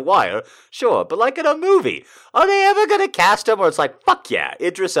 yeah, The Wire, sure, but like in a movie, are they ever going to cast him where it's like, fuck yeah,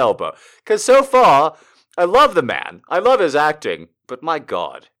 Idris Elba? Because so far, I love the man, I love his acting, but my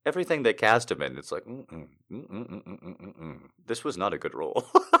God, everything they cast him in, it's like, this was not a good role.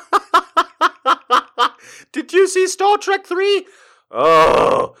 Did you see Star Trek 3?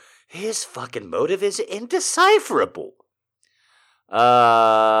 Oh, his fucking motive is indecipherable.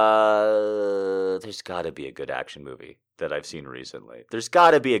 There's got to be a good action movie that I've seen recently. There's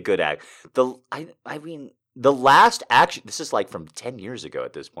got to be a good the last action. This is like from 10 years ago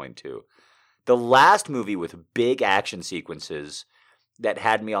at this point too. The last movie with big action sequences that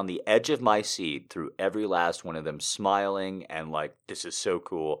had me on the edge of my seat through every last one of them, smiling and like, this is so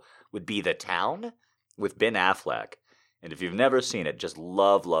cool, would be The Town with Ben Affleck. And if you've never seen it, just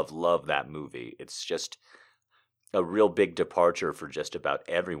love that movie. It's just a real big departure for just about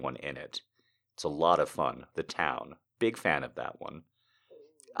everyone in it. It's a lot of fun. The Town. Big fan of that one.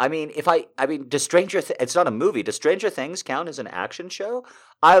 I mean, it's not a movie. Does Stranger Things count as an action show?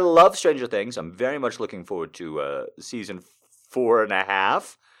 I love Stranger Things. I'm very much looking forward to season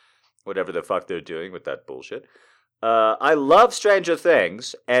 4.5, whatever the fuck they're doing with that bullshit. I love Stranger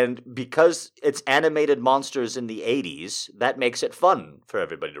Things, and because it's animated monsters in the 80s, that makes it fun for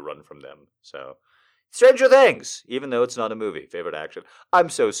everybody to run from them. So, Stranger Things, even though it's not a movie. Favorite action. I'm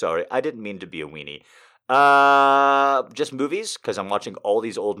so sorry. I didn't mean to be a weenie. Just movies, because I'm watching all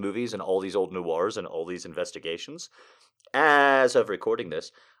these old movies and all these old noirs and all these investigations. As of recording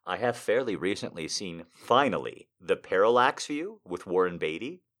this, I have fairly recently seen, finally, The Parallax View with Warren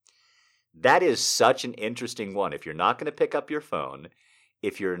Beatty. That is such an interesting one. If you're not going to pick up your phone,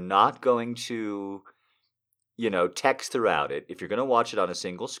 if you're not going to, text throughout it, if you're going to watch it on a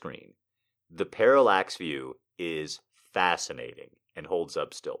single screen, The Parallax View is fascinating and holds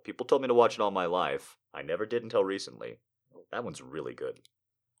up still. People told me to watch it all my life. I never did until recently. That one's really good.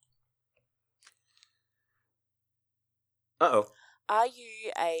 Uh-oh. Are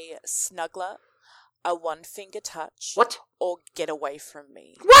you a snuggler, a one-finger touch? What? Or get away from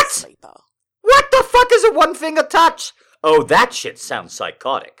me, what? Sleeper? What the fuck is a one-finger touch? Oh, that shit sounds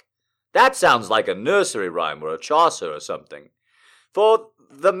psychotic. That sounds like a nursery rhyme or a Chaucer or something. For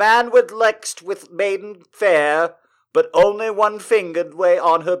the man would lext with maiden fair, but only one fingered way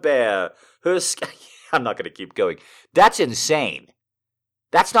on her bear. I'm not going to keep going. That's insane.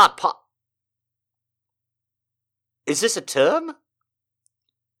 That's not Is this a term?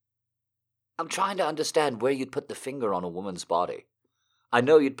 I'm trying to understand where you'd put the finger on a woman's body. I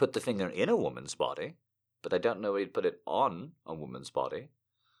know you'd put the finger in a woman's body, but I don't know where you'd put it on a woman's body.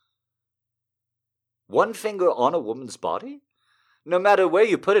 One finger on a woman's body? No matter where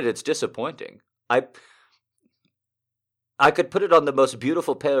you put it, it's disappointing. I could put it on the most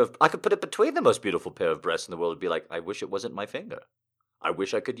beautiful I could put it between the most beautiful pair of breasts in the world and be like, I wish it wasn't my finger. I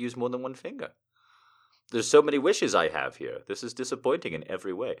wish I could use more than one finger. There's so many wishes I have here. This is disappointing in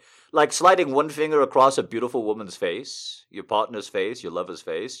every way. Like sliding one finger across a beautiful woman's face, your partner's face, your lover's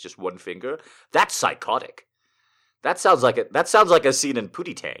face, just one finger. That's psychotic. That sounds like a scene in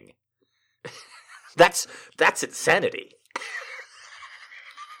Pootie Tang. That's insanity.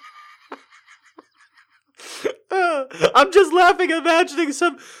 I'm just laughing, imagining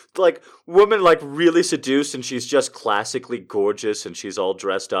some woman really seduced, and she's just classically gorgeous, and she's all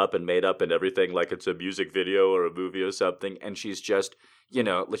dressed up and made up and everything like it's a music video or a movie or something, and she's just,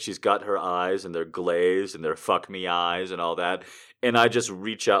 she's got her eyes and they're glazed and they're fuck me eyes and all that, and I just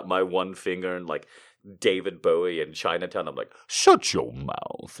reach out my one finger and David Bowie in Chinatown, I'm like, shut your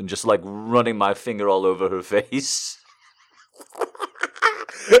mouth, and just running my finger all over her face.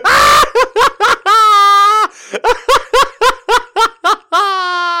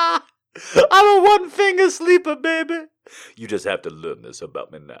 I'm a one-finger sleeper, baby. You just have to learn this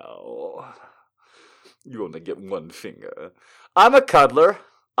about me now. You only get one finger. I'm a cuddler.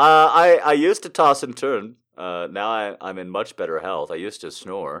 I used to toss and turn. Now I'm in much better health. I used to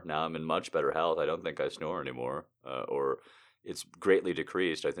snore. Now I'm in much better health. I don't think I snore anymore, or it's greatly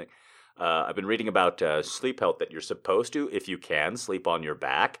decreased, I think. I've been reading about sleep health, that you're supposed to, if you can, sleep on your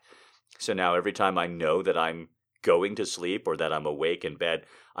back. So now every time I know that I'm going to sleep or that I'm awake in bed,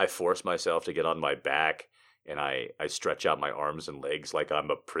 I force myself to get on my back, and I stretch out my arms and legs like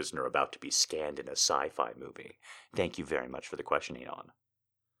I'm a prisoner about to be scanned in a sci-fi movie. Thank you very much for the question, Enon.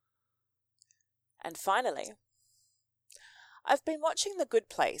 And finally, I've been watching The Good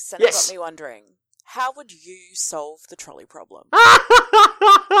Place, and yes. It got me wondering, how would you solve the trolley problem?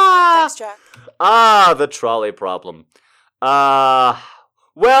 Thanks, Jack. The trolley problem.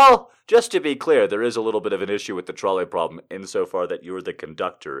 Well, just to be clear, there is a little bit of an issue with the trolley problem insofar that you're the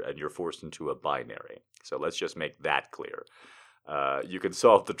conductor and you're forced into a binary. So let's just make that clear. You can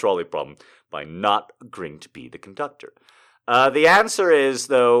solve the trolley problem by not agreeing to be the conductor. The answer is,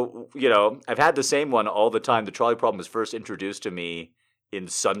 though, I've had the same one all the time. The trolley problem was first introduced to me in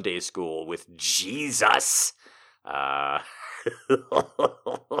Sunday school with Jesus.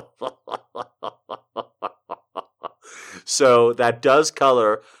 So that does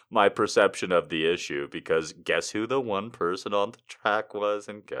color my perception of the issue, because guess who the one person on the track was,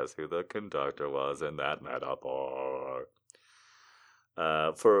 and guess who the conductor was in that metaphor.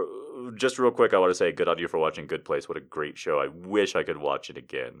 For just real quick, I want to say good on you for watching Good Place. What a great show. I wish I could watch it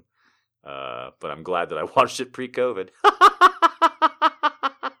again. But I'm glad that I watched it pre-COVID.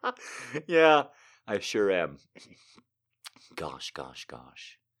 Yeah, I sure am. Gosh.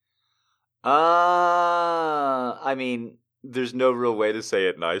 I mean, there's no real way to say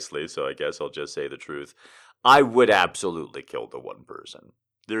it nicely, so I guess I'll just say the truth. I would absolutely kill the one person.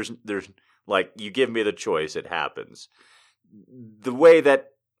 There's you give me the choice, it happens. The way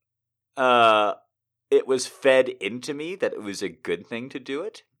that it was fed into me that it was a good thing to do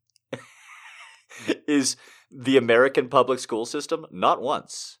it, is the American public school system, not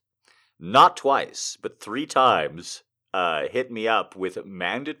once, not twice, but 3 times, hit me up with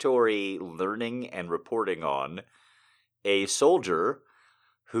mandatory learning and reporting on a soldier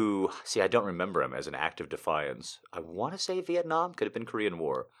who, see, I don't remember him as an act of defiance. I want to say Vietnam, could have been Korean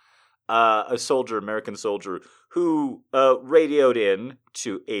War. A soldier, American soldier, who radioed in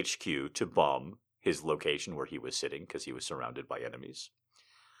to HQ to bomb his location where he was sitting because he was surrounded by enemies.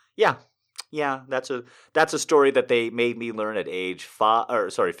 Yeah, that's a story that they made me learn at age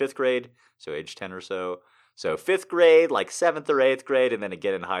 5th grade, so age 10 or so. So 5th grade, like 7th or 8th grade, and then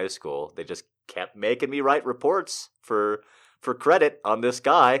again in high school, they just kept making me write reports for credit on this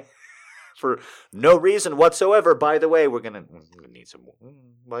guy for no reason whatsoever. By the way, we're gonna need some.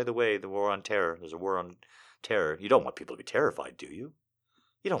 By the way, the war on terror. There's a war on terror. You don't want people to be terrified, do you?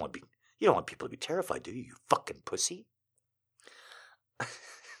 You don't want people to be terrified, do you? You fucking pussy.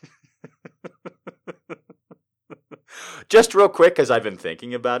 Just real quick, because I've been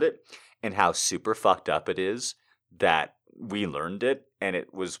thinking about it and how super fucked up it is that we learned it, and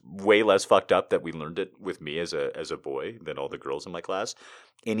it was way less fucked up that we learned it with me as a boy than all the girls in my class.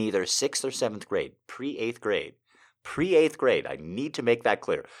 In either 6th or 7th grade, pre-8th grade, I need to make that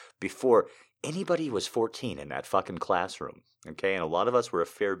clear, before anybody was 14 in that fucking classroom, okay? And a lot of us were a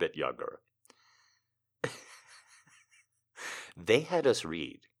fair bit younger. They had us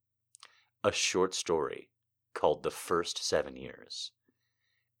read a short story called The First 7 Years.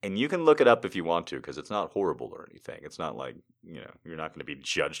 And you can look it up if you want to, because it's not horrible or anything. It's not like, you're not going to be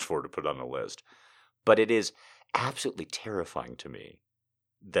judged for it to put on a list. But it is absolutely terrifying to me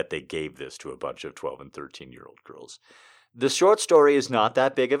that they gave this to a bunch of 12 and 13-year-old girls. The short story is not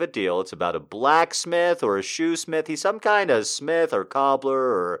that big of a deal. It's about a blacksmith or a shoesmith. He's some kind of smith or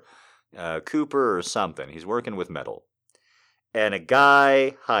cobbler or cooper or something. He's working with metal. And a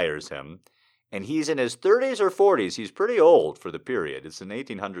guy hires him. And he's in his 30s or 40s. He's pretty old for the period. It's an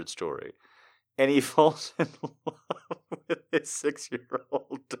 1800 story. And he falls in love with his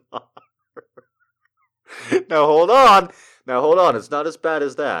 6-year-old daughter. Now, hold on. It's not as bad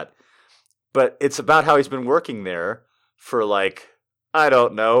as that. But it's about how he's been working there for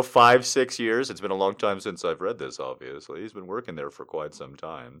 5-6 years. It's been a long time since I've read this, obviously. He's been working there for quite some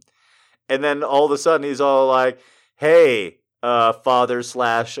time. And then all of a sudden he's all like, hey, father /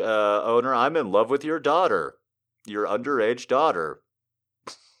 owner, I'm in love with your daughter, your underage daughter.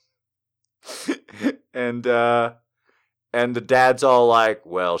 And the dad's all like,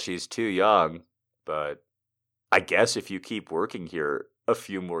 well, she's too young, but I guess if you keep working here a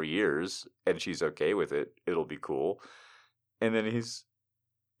few more years and she's okay with it, it'll be cool. And then he's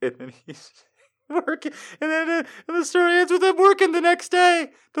working, and the story ends with him working the next day,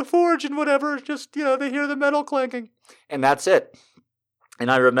 the forge and whatever. Just, they hear the metal clanking, and that's it.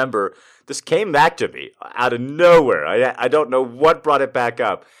 And I remember this came back to me out of nowhere. I don't know what brought it back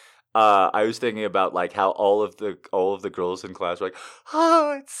up. I was thinking about how all of the girls in class were like,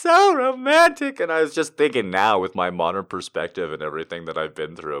 oh, it's so romantic, and I was just thinking now with my modern perspective and everything that I've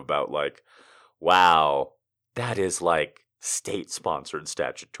been through about wow, that is state-sponsored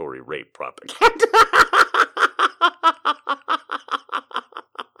statutory rape propaganda.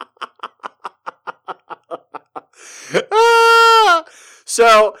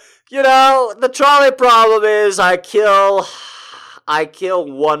 So, the trolley problem is I kill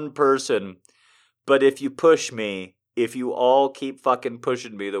one person, but if you push me, if you all keep fucking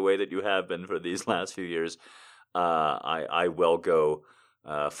pushing me the way that you have been for these last few years, I will go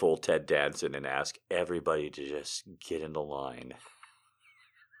full Ted Danson and ask everybody to just get in the line.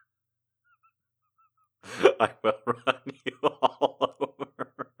 I will run you all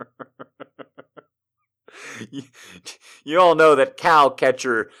over. You all know that cow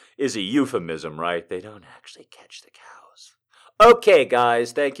catcher is a euphemism, right? They don't actually catch the cows. Okay,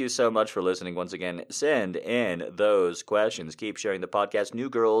 guys, thank you so much for listening once again. Send in those questions. Keep sharing the podcast.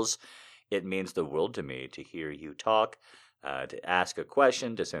 New girls, it means the world to me to hear you talk. To ask a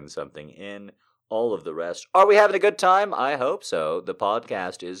question, to send something in, all of the rest. Are we having a good time? I hope so. The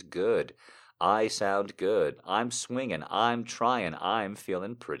podcast is good. I sound good. I'm swinging. I'm trying. I'm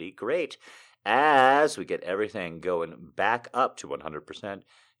feeling pretty great. As we get everything going back up to 100%,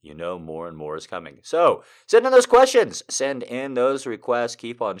 more and more is coming. So, send in those questions. Send in those requests.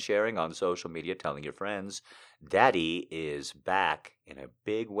 Keep on sharing on social media, telling your friends. Daddy is back in a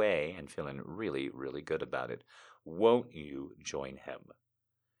big way and feeling really, really good about it. Won't you join him?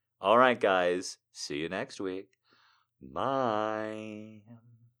 All right, guys. See you next week. Bye.